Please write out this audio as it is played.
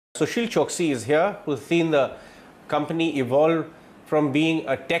Sushil Choksey is here, who's seen the company evolve from being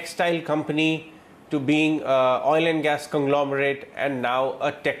a textile company to being an oil and gas conglomerate and now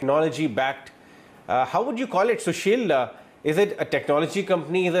a technology-backed. How would you call it, Sushil? Is it a technology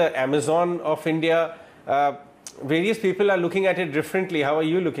company, the Amazon of India? Various people are looking at it differently. How are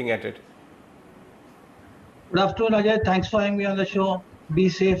you looking at it? Good afternoon, Ajay. Thanks for having me on the show. Be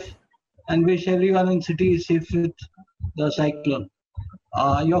safe and wish everyone in city is safe with the cyclone.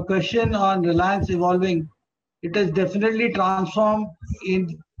 Your question on Reliance evolving, it has definitely transformed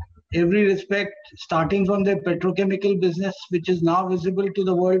in every respect, starting from their petrochemical business, which is now visible to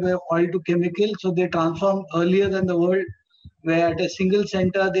the world where oil to chemical. So they transformed earlier than the world, where at a single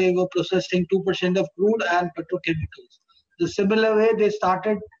center they were processing 2% of crude and petrochemicals. The similar way they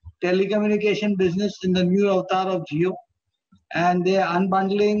started telecommunication business in the new avatar of Jio, and they are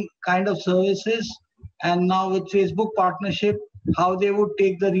unbundling kind of services, and now with Facebook partnership, how they would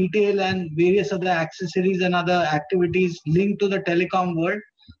take the retail and various other accessories and other activities linked to the telecom world,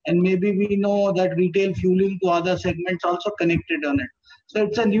 and maybe we know that retail fueling to other segments also connected on it. So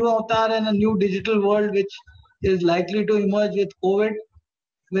it's a new avatar and a new digital world which is likely to emerge with COVID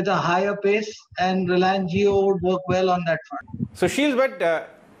with a higher pace, and Reliance Jio would work well on that front. Sushil, but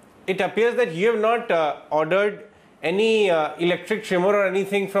it appears that you have not ordered any electric trimmer or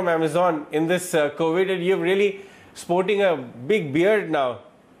anything from Amazon in this COVID, and you're really sporting a big beard now.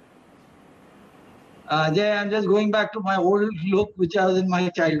 Jay, I'm just going back to my old look, which I was in my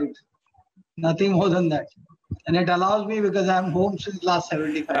childhood. Nothing more than that. And it allows me because I'm home since last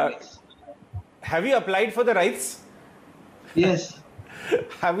 75 days. Have you applied for the rights? Yes.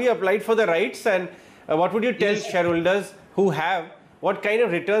 Have you applied for the rights? And what would you tell shareholders who have? What kind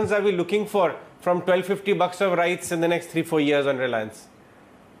of returns are we looking for from $12.50 of rights in the next 3-4 years on Reliance?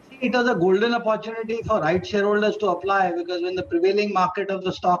 It was a golden opportunity for right shareholders to apply, because when the prevailing market of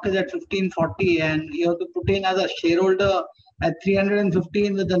the stock is at 1540 and you have to put in as a shareholder at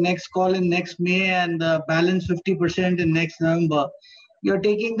 315 with the next call in next May and the balance 50% in next November, you're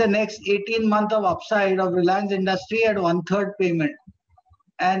taking the next 18 months of upside of Reliance Industry at 1/3 payment.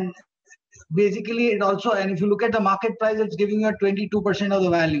 And basically it also, and if you look at the market price, it's giving you a 22% of the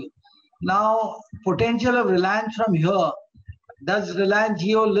value. Now, potential of Reliance from here, does Reliance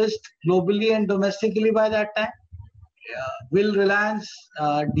Jio list globally and domestically by that time? Will Reliance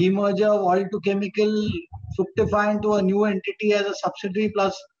demerger of oil to chemical fructify into a new entity as a subsidiary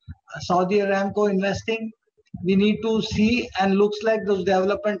plus Saudi Aramco investing? We need to see, and looks like those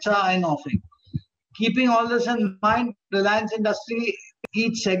developments are in offing. Keeping all this in mind, Reliance Industry,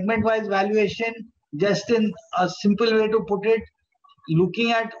 each segment-wise valuation, just in a simple way to put it,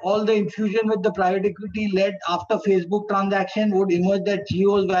 looking at all the infusion with the private equity led after Facebook transaction, would emerge that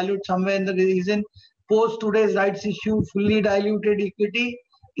Jio is valued somewhere in the region, post today's rights issue, fully diluted equity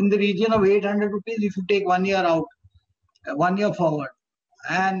in the region of 800 rupees if you take 1 year out, 1 year forward.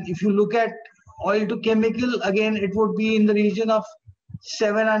 And if you look at oil to chemical, again, it would be in the region of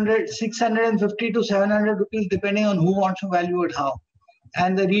 650 to 700 rupees, depending on who wants to value it how.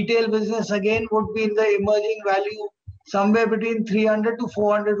 And the retail business again would be in the emerging value somewhere between 300 to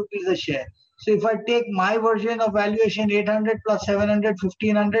 400 rupees a share. So if I take my version of valuation, 800 plus 700,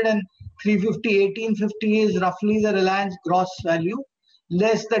 1500, and 350, 1850 is roughly the Reliance gross value,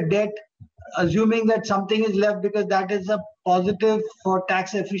 less the debt, assuming that something is left, because that is a positive for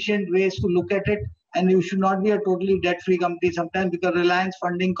tax efficient ways to look at it. And you should not be a totally debt-free company sometimes, because Reliance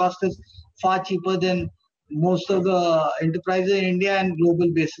funding cost is far cheaper than most of the enterprises in India and global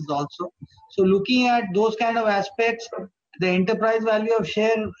basis also. So looking at those kind of aspects, the enterprise value of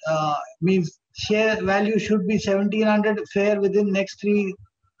share means share value should be 1700 fair within next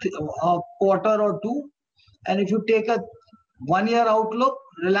quarter or two. And if you take a 1 year outlook,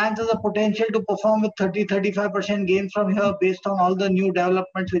 Reliance has a potential to perform with 30-35% gain from here based on all the new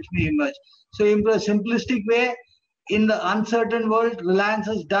developments which may emerge. So in a simplistic way, in the uncertain world, Reliance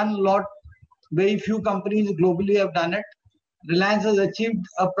has done a lot. Very few companies globally have done it. Reliance has achieved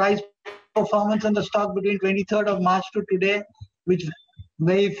a price performance on the stock between 23rd of March to today, which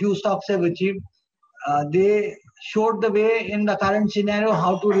very few stocks have achieved. They showed the way in the current scenario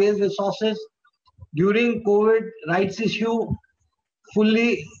how to raise resources. During COVID rights issue,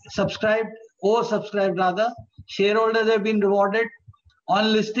 fully subscribed, oversubscribed rather. Shareholders have been rewarded.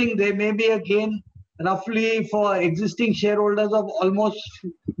 On listing, there may be a gain roughly for existing shareholders of almost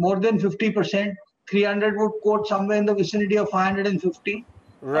more than 50%. 300 would quote somewhere in the vicinity of 550,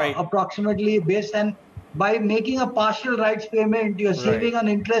 right? Approximately based. And by making a partial rights payment, you're saving an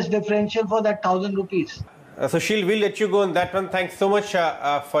interest differential for that 1,000 rupees. Sushil, we'll let you go on that one. Thanks so much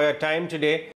for your time today.